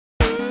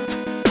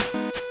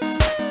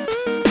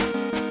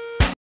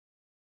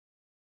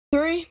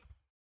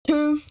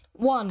2,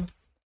 1.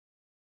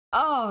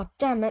 Oh,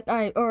 damn it,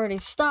 I already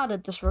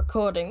started this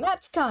recording.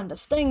 That's kinda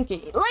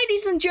stinky.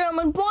 Ladies and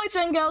gentlemen, boys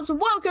and girls,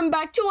 welcome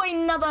back to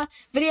another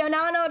video.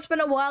 Now, I know it's been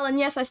a while, and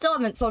yes, I still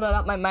haven't sorted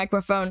out my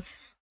microphone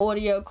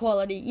audio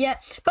quality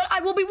yet, but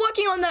I will be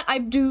working on that. I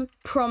do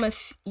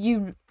promise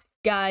you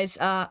guys,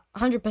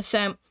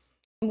 100%.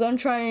 I'm gonna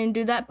try and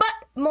do that, but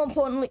more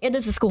importantly, it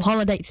is the school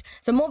holidays,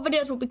 so more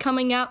videos will be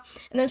coming out,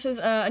 and this is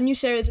a new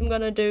series I'm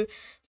gonna do.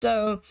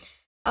 So,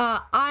 there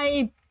are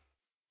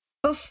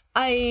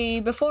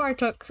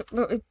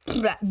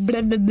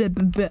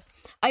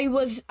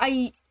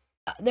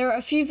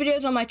a few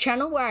videos on my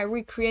channel where I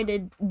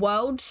recreated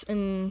worlds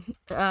and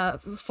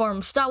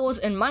from Star Wars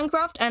in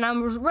Minecraft, and I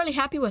was really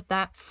happy with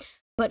that.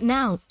 But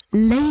now,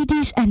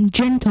 ladies and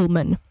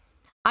gentlemen,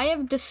 I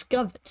have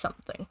discovered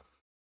something.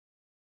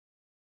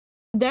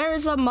 There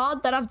is a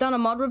mod that I've done a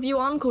mod review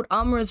on called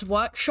Armourer's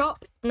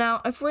Workshop.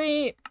 Now, if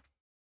we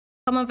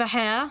come over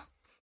here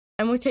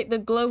and we take the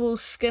global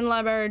skin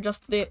library,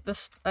 just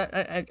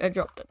I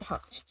dropped it.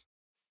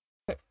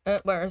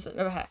 Where is it?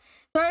 Over here.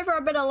 Sorry for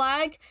a bit of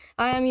lag.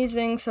 I am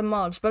using some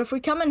mods, but if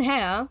we come in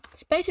here,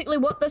 basically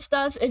what this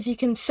does is you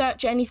can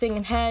search anything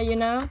in here, you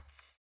know,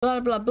 blah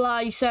blah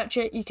blah. You search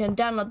it, you can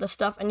download the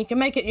stuff, and you can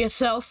make it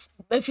yourself.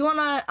 If you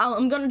wanna,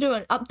 I'm gonna do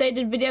an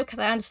updated video because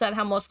I understand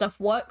how more stuff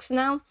works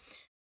now.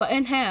 But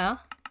in here,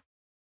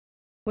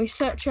 we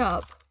search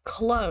up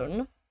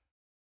clone.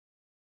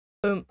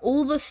 Boom,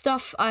 all the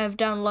stuff I have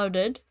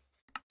downloaded,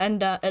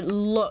 and it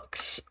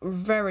looks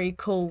very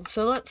cool.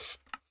 So let's,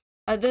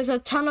 there's a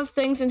ton of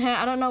things in here.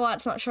 I don't know why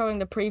it's not showing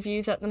the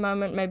previews at the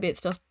moment. Maybe it's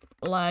just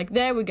lag.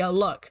 There we go,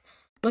 look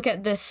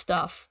at this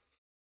stuff.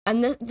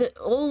 And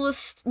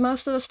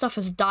most of the stuff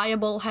is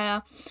dyeable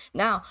here.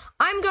 Now,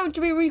 I'm going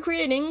to be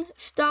recreating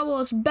Star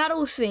Wars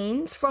battle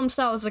scenes from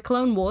Star Wars The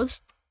Clone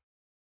Wars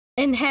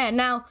in here.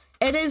 Now,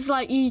 it is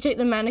like you take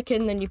the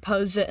mannequin, then you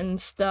pose it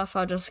and stuff.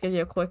 I'll just give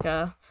you a quick,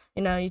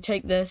 you know, you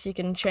take this, you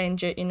can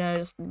change it, you know,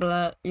 just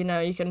blah, you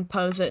know, you can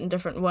pose it in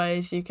different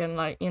ways. You can,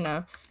 like, you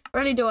know,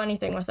 really do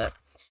anything with it.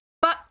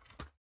 But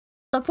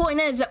the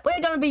point is that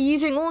we're going to be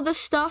using all this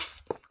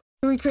stuff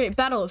to recreate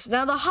battles.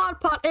 Now, the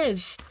hard part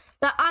is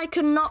that I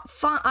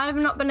have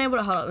not been able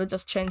to, hold on, let me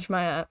just change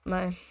my,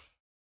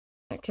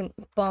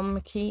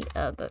 bomb key,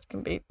 that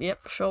can be,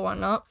 yep, sure, why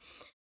not.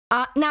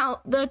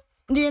 Now, the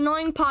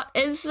annoying part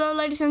is, though,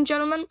 ladies and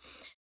gentlemen,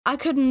 I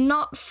could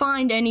not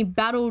find any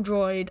battle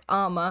droid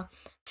armor.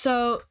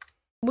 So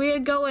we're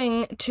not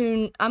going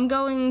to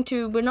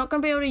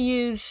be able to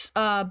use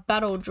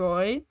battle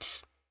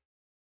droids.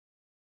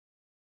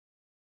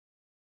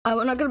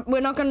 We're not going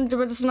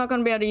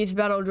to be able to use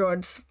battle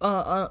droids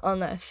on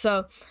this.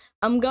 So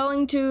I'm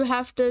going to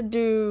have to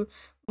do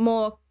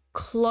more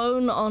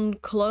clone on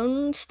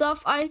clone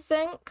stuff, I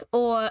think,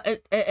 or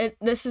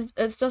this is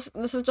just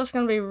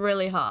going to be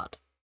really hard.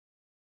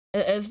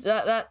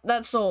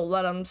 That's all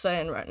that I'm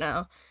saying right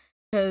now,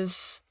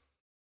 because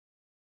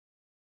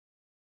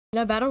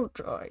no battle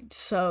droids,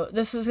 so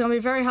this is gonna be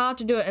very hard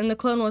to do it in the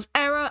Clone Wars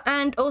era.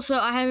 And also,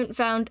 I haven't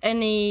found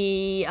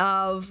any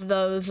of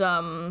those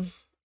oh,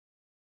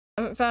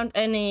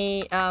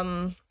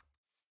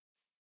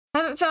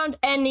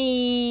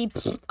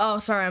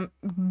 sorry, I'm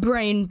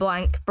brain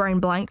blank.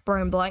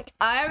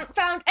 I haven't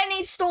found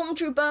any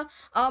Stormtrooper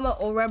armor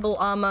or Rebel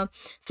armor.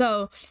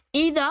 So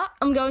either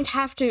I'm going to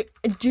have to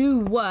do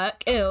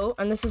work ill,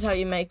 and this is how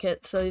you make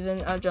it. So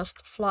then I'll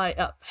just fly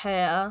up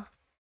here,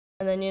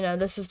 and then, you know,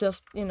 this is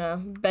just, you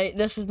know,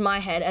 this is my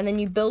head, and then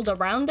you build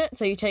around it.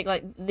 So you take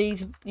like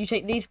these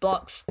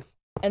blocks,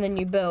 and then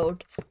you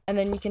build, and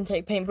then you can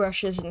take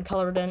paintbrushes and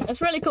color it in.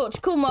 It's really cool. It's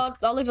a cool mod.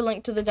 I'll leave a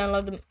link to the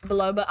download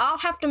below, but I'll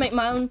have to make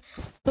my own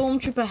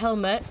Stormtrooper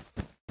helmet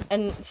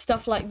and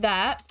stuff like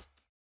that,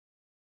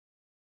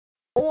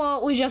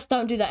 or we just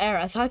don't do the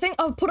era. So I think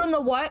I'll put in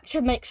the work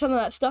to make some of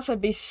that stuff.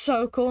 It'd be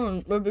so cool,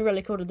 and it would be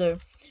really cool to do.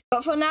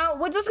 But for now,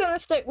 we're just going to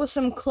stick with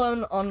some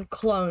clone on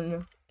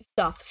clone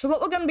stuff. So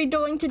what we're going to be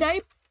doing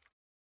today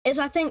is,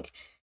 I think,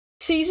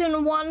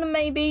 Season 1,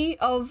 maybe,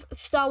 of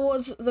Star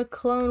Wars The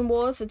Clone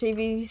Wars, the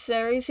TV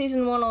series.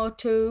 Season 1 or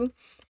 2.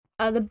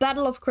 The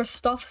Battle of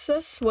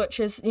Christophsis, which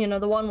is, you know,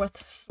 the one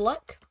with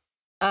Slick.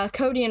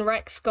 Cody and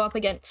Rex go up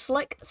against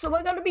Slick. So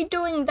we're going to be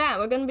doing that.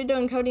 We're going to be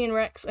doing Cody and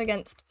Rex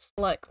against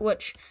Slick,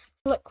 which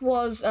Slick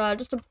was,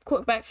 just a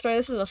quick backstory.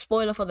 This is a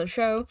spoiler for the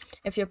show,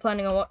 if you're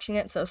planning on watching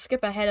it, so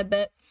skip ahead a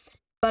bit.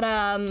 But,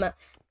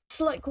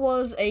 Slick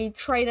was a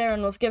traitor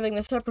and was giving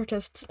the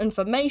Separatists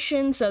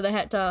information, so they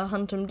had to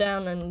hunt him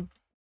down and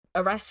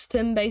arrest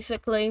him,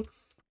 basically.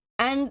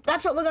 And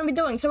that's what we're going to be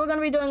doing. So we're going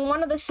to be doing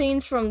one of the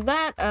scenes from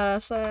that. Today.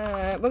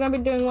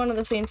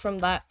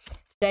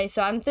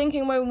 So I'm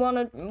thinking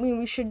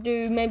we should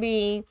do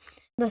maybe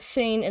the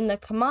scene in the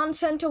command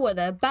center where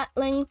they're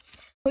battling,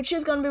 which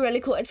is going to be really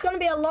cool. It's going to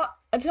be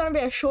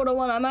a shorter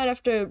one. I might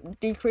have to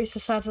decrease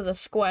the size of the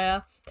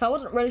square. I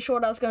wasn't really sure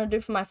what I was going to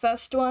do for my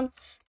first one,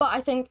 but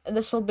I think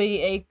this will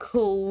be a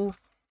cool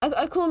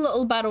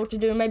little battle to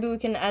do. Maybe we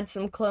can add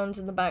some clones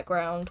in the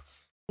background,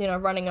 you know,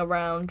 running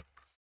around.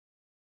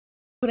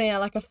 putting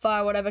out like a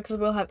fire or whatever, because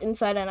we'll have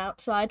inside and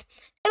outside.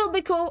 It'll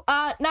be cool.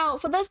 Now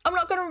for this, I'm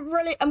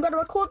gonna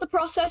record the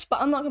process,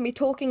 but I'm not gonna be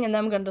talking, and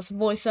then I'm gonna just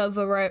voice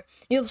over it.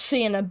 You'll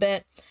see in a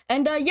bit.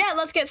 And yeah,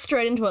 let's get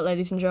straight into it,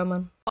 ladies and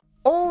gentlemen.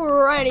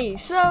 Alrighty,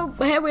 so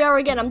here we are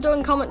again. I'm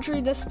doing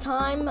commentary this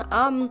time.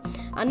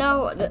 I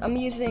know that I'm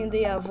using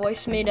the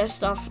voice meter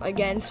stuff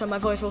again, so my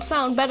voice will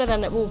sound better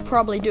than it will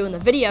probably do in the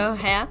video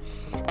here.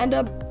 And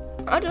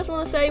I just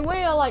want to say we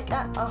are like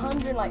at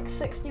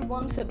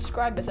 161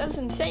 subscribers. That is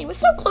insane. We're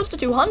so close to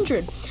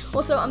 200.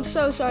 Also, I'm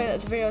so sorry that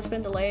this video has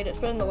been delayed. It's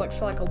been in the works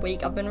for like a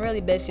week. I've been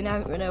really busy and I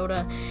haven't been able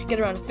to get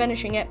around to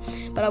finishing it.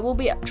 But I will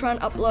be trying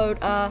to upload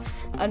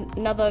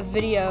another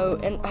video,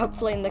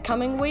 hopefully in the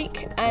coming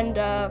week and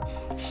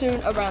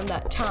soon around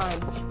that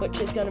time, which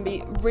is going to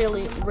be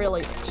really,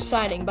 really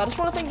exciting. But I just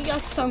want to thank you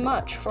guys so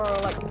much for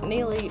like we're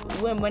nearly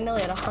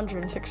at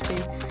 160,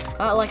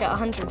 like at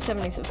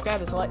 170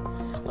 subscribers. Like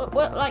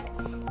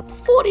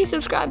 40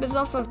 subscribers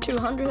off of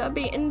 200, that'd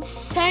be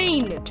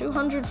insane.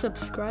 200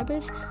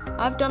 subscribers.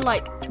 I've done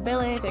like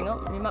barely anything.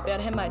 Oh, you might be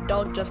able to hear my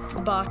dog just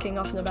barking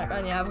off in the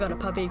background. Yeah, I've got a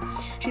puppy.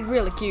 She's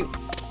really cute.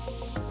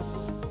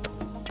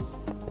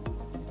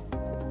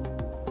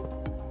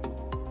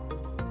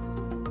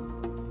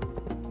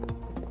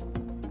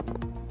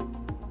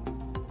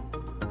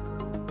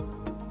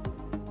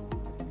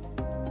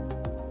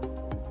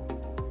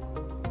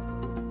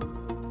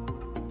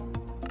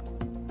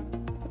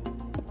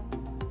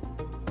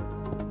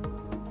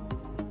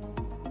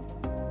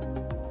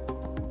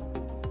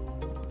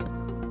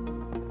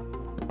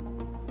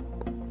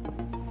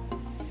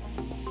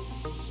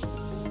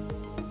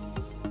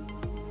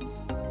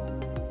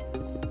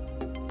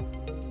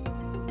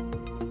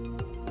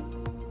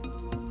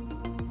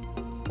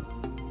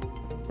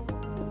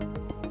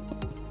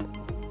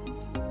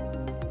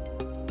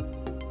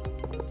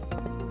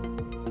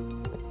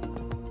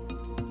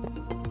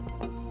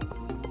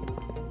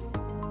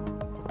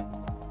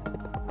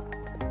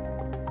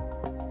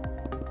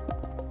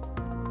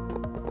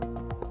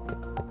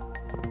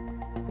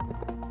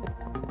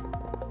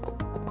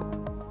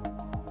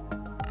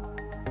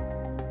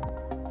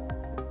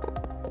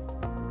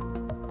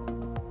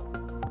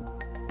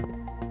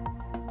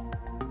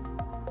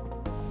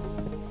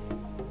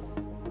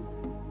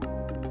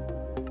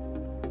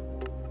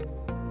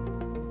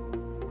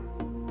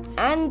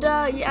 And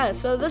yeah,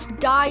 so this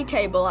dye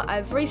table,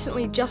 I've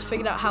recently just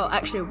figured out how it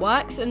actually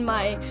works. In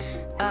my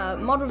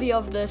mod review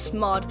of this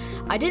mod,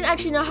 I didn't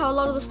actually know how a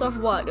lot of the stuff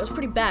worked. It was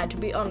pretty bad, to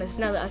be honest,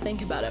 now that I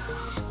think about it.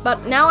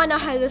 But now I know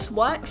how this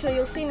works, so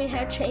you'll see me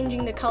here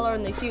changing the color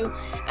and the hue.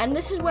 And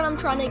this is when I'm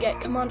trying to get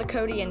Commander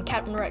Cody and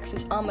Captain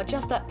Rex's armor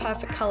just that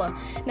perfect color.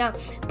 Now,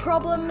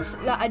 problems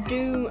that I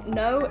do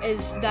know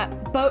is that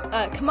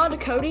Commander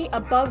Cody,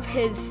 above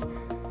his...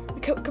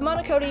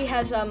 Commander Cody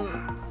has,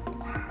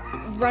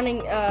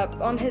 running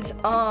on his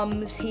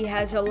arms, he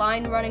has a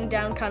line running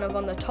down kind of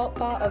on the top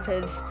part of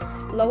his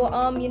lower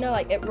arm, you know,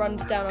 like it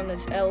runs down on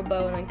his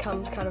elbow and then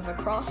comes kind of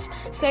across.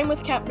 Same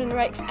with Captain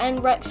Rex,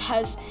 and Rex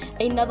has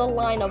another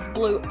line of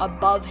blue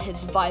above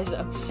his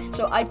visor.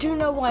 So I do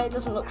know why it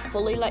doesn't look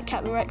fully like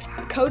Captain Rex.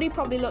 Cody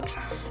probably looks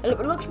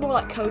more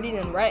like Cody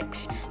than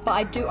Rex, but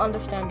I do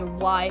understand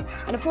why.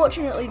 And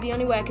unfortunately, the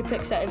only way I could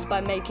fix that is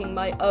by making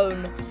my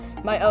own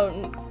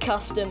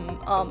custom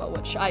armor,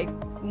 which I'm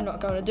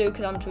not going to do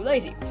because I'm too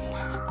lazy.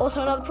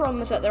 Also, another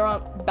problem is that there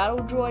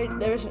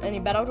isn't any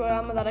battle droid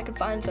armor that I could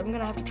find, so I'm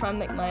going to have to try and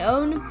make my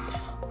own,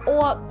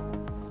 or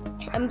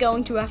I'm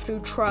going to have to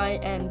try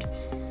and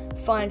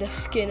find a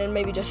skin and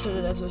maybe just set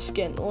it as a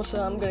skin.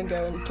 Also, I'm going to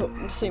go and talk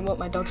and see what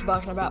my dog's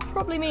barking about.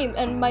 Probably me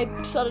and my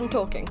sudden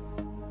talking.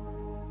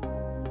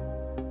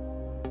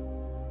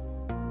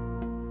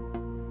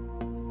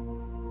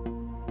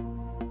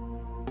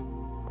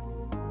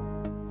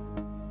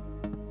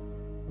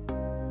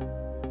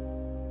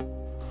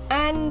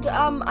 And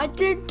I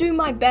did do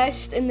my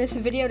best in this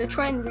video to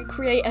try and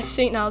recreate a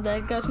scene. Now there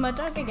goes my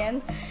dog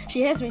again. She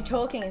hears me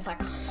talking. It's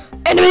like,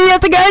 enemy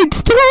at the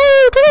gates.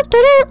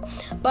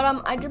 But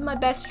I did my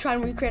best to try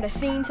and recreate a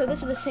scene. So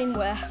this is a scene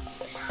where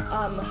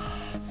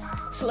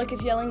Slick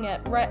is yelling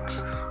at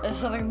Rex. There's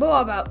something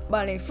more about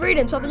money,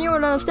 freedom, something you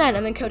won't understand.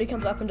 And then Cody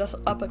comes up and just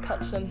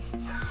uppercuts him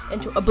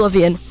into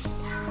oblivion.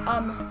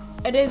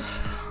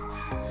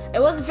 It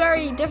was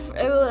very different.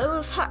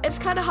 It's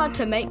kind of hard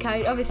to make.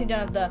 I obviously don't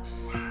have the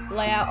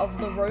layout of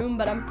the room,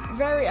 but I'm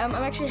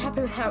actually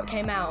happy with how it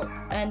came out.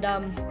 And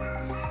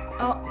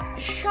oh,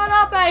 shut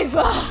up,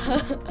 Ava!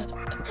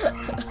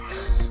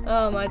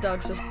 Oh, my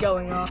dog's just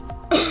going off.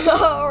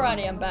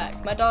 Alrighty, I'm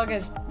back. My dog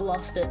has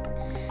lost it.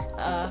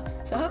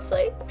 So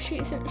hopefully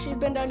she's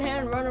been down here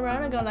and run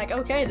around and gone like,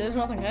 okay, there's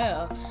nothing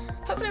here.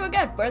 Hopefully we're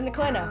good. We're in the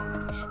clear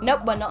now.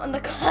 Nope, we're not in the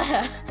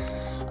clear.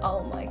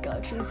 Oh my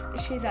god,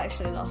 she's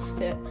actually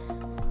lost it.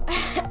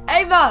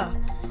 Ava,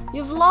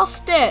 you've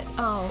lost it.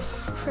 Oh,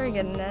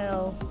 friggin'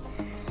 hell.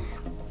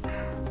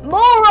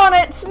 Moron,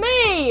 it's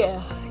me.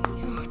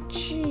 Oh,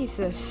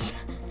 Jesus.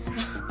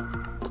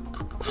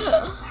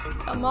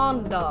 Come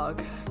on,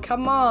 dog.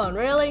 Come on,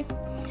 really?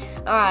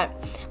 Alright.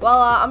 well,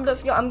 I'm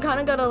kind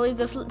of gonna leave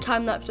this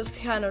time lapse just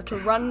kind of to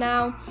run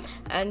now,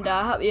 and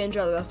I hope you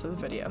enjoy the rest of the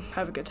video.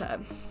 Have a good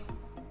time.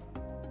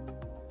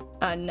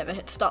 I never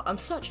hit stop. I'm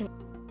such an...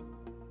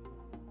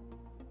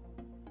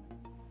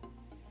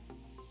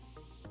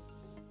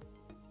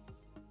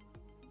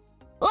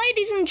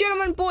 Ladies and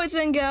gentlemen, boys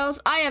and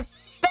girls, I have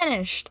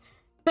finished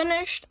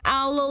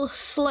our little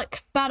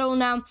slick battle.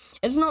 Now,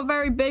 it's not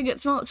very big,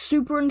 it's not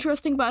super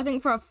interesting, but I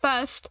think for a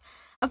first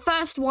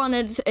one,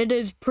 it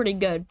is pretty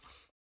good.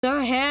 So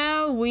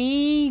here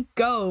we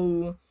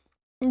go.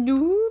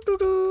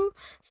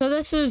 So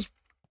this is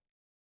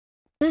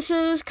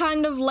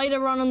kind of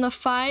later on in the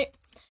fight.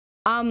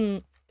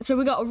 So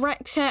we got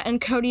Rex here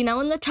and Cody. Now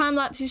in the time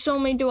lapse, you saw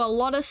me do a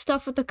lot of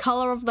stuff with the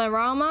color of their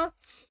armor.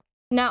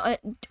 Now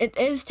it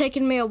is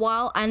taking me a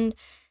while, and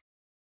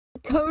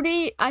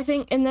Cody, I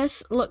think in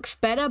this looks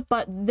better,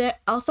 but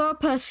I'll throw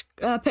up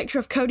a picture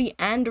of Cody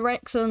and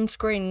Rex on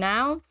screen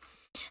now.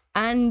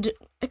 And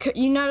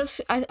you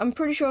notice, I'm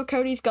pretty sure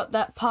Cody's got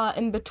that part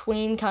in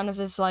between, kind of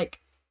this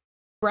like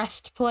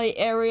breastplate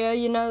area,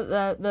 you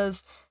know,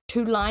 those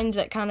two lines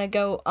that kind of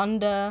go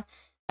under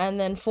and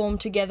then form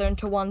together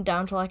into one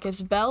down to like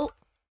his belt.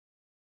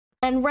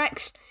 And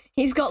Rex,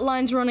 he's got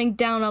lines running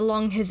down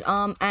along his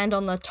arm and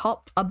on the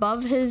top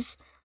above his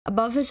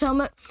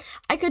helmet.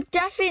 I could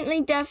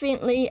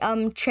definitely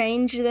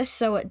change this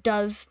so it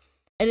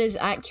is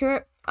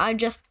accurate. I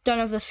just don't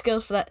have the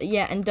skills for that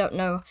yet and don't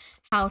know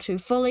how to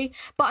fully,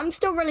 but I'm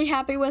still really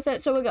happy with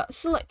it. So we got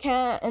slick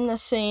hair in the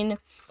scene.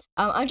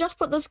 I just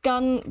put this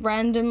gun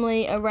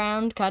randomly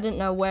around, 'cause I didn't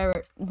know where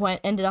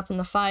it ended up in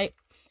the fight.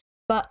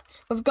 But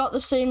we've got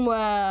the scene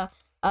where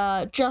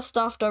just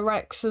after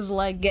Rex's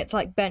leg gets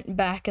like bent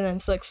back, and then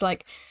Slick's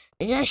like,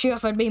 yeah, she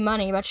offered me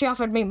money, but she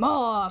offered me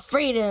more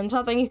freedom,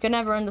 something you can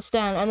never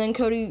understand. And then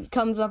Cody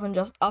comes up and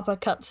just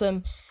uppercuts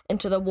him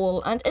into the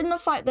wall. And in the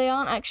fight, they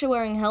aren't actually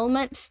wearing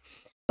helmets,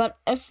 but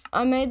if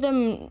I made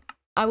them,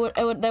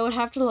 they would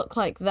have to look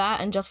like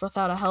that and just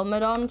without a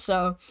helmet on.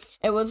 So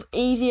it was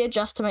easier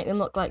just to make them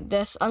look like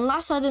this,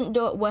 unless I didn't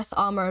do it with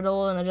armor at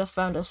all and I just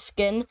found a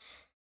skin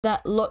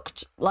that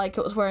looked like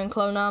it was wearing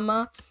clone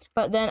armor.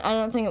 But then I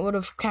don't think it would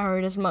have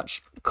carried as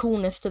much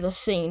coolness to the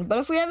scene. But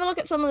if we ever look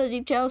at some of the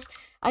details,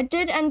 I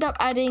did end up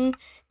adding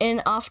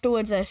in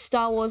afterwards a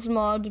Star Wars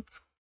mod.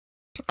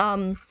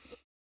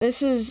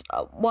 This is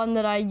one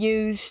that I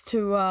used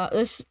to,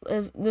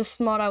 this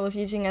mod I was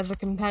using as a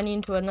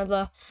companion to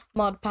another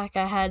mod pack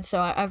I had, so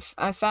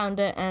I found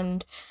it,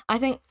 and I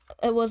think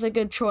it was a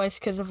good choice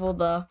because of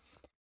all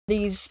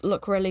these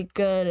look really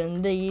good,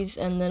 and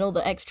then all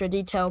the extra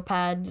detail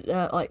pads,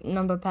 like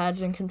number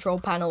pads and control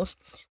panels,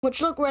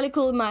 which look really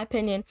cool in my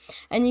opinion.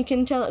 And you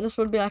can tell that this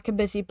would be like a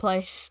busy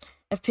place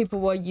if people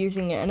were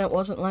using it, and it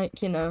wasn't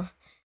like, you know,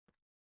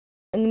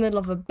 in the middle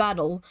of a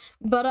battle.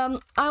 But I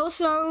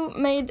also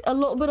made a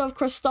little bit of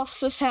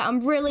Christoph's hair.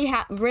 I'm really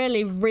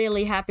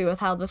happy with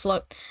how this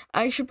looked.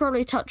 I should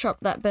probably touch up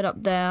that bit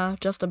up there,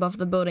 just above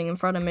the building in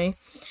front of me.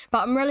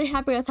 But I'm really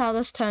happy with how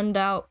this turned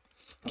out.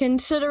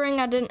 Considering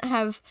I didn't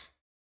have,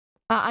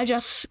 I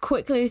just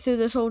quickly threw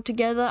this all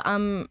together.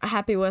 I'm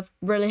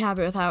really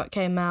happy with how it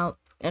came out,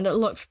 and it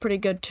looks pretty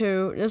good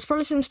too. There's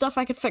probably some stuff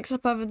I could fix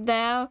up over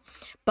there,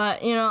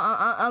 but you know,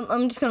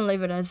 I'm just gonna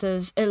leave it as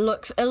is. It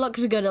looks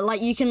good. Like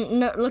you can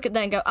look at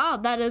that and go, oh,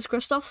 that is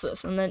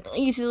Christoph's, and then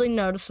easily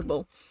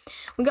noticeable.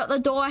 We got the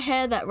door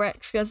here that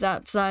Rex goes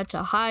outside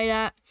to hide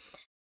at,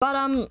 but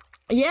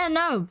yeah,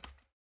 no.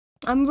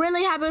 I'm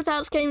really happy with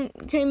how it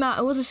came out.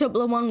 It was a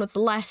simpler one with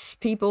less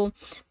people,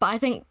 but I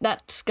think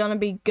that's gonna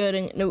be good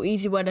and an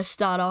easy way to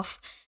start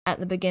off at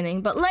the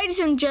beginning. But ladies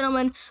and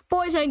gentlemen,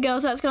 boys and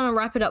girls, that's gonna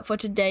wrap it up for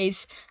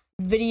today's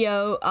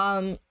video.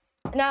 Now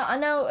I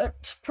know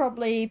it's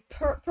probably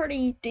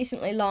pretty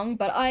decently long,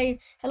 but I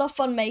had a lot of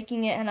fun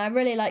making it, and I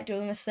really like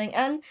doing this thing.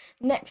 And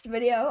next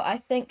video, I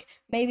think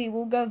maybe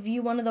we'll go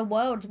view one of the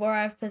worlds where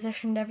I've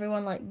positioned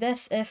everyone like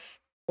this, if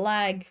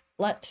lag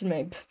lets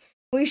me.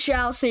 We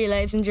shall see,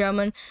 ladies and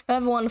gentlemen.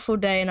 Have a wonderful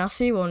day, and I'll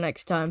see you all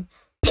next time.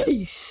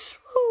 Peace.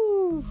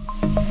 Woo.